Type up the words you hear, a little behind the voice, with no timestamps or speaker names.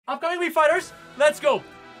upcoming Mii fighters. Let's go.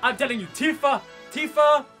 I'm telling you, Tifa,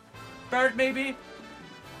 Barrett maybe,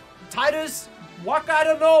 Titus, Waka, I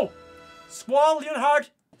don't know. Squall, Leonhard.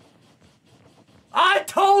 I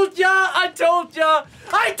told ya!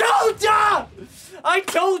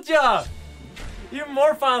 Even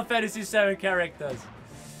more Final Fantasy VII characters.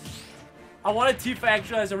 I wanted Tifa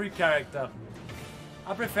actually as a real character.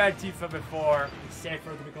 I preferred Tifa before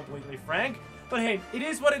Sephiroth, to be completely frank. But hey, it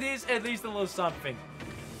is what it is, at least a little something.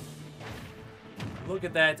 Look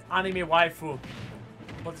at that, anime waifu.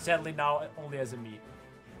 But sadly now only as a Mii.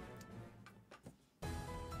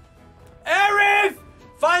 Aerith!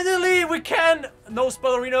 Finally, we can! No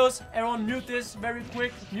spoilerinos. Everyone mute this very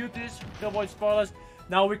quick. Mute this to avoid spoilers.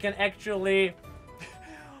 Now we can actually...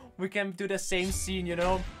 we can do the same scene, you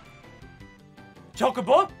know?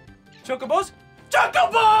 Chocobo? Chocobos?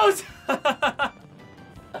 Chocobos!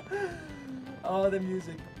 Oh, the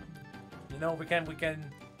music. You know, we can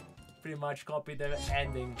pretty much copy the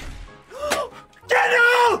ending.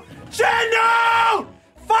 Geno! Geno!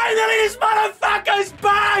 Finally, this motherfucker's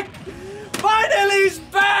back! Finally, he's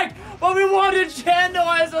back! But we wanted Geno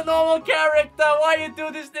as a normal character. Why you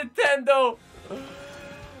do this, Nintendo?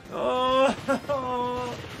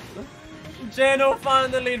 Oh, Geno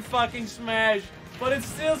finally in fucking Smash, but it's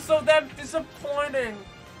still so damn disappointing.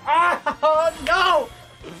 Oh no!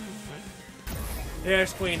 Here's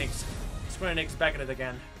Square Enix back at it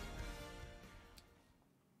again.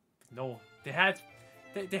 No, they had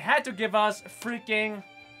to give us freaking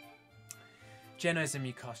Geno as a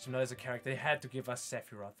Mii costume, not as a character. They had to give us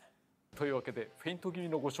Sephiroth. というわけでフェイント気味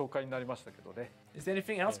のご紹介になりましたけどね。Is there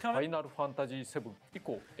anything else ファイ coming? ナルファンタジー7以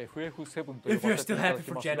降 FF7 と呼 If ば you're せて still いただ happy き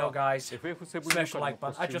for ます Geno, が guys, FF7 smash the like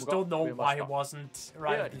button. I just don't know why he wasn't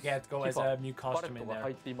right at the get-go as a Mii バレ costume ッ in トが there.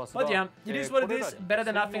 入っていますが But yeah, it is what it is. Better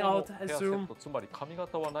than nothing, I would ヘアセッ assume. トつまり髪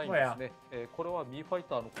型はないんですね。これはミーファイ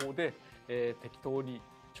ターの方で適当に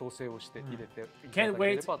調整をして入れていただ Can't け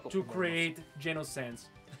れ wait ばと to 思い create Geno's sense. ま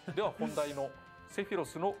す。では本題のセフィロ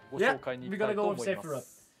スのご Yeah, 紹介に we're 行きた gonna いと go 思 with いま Sephiroth.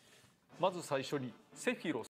 す。まず最初にセフィロス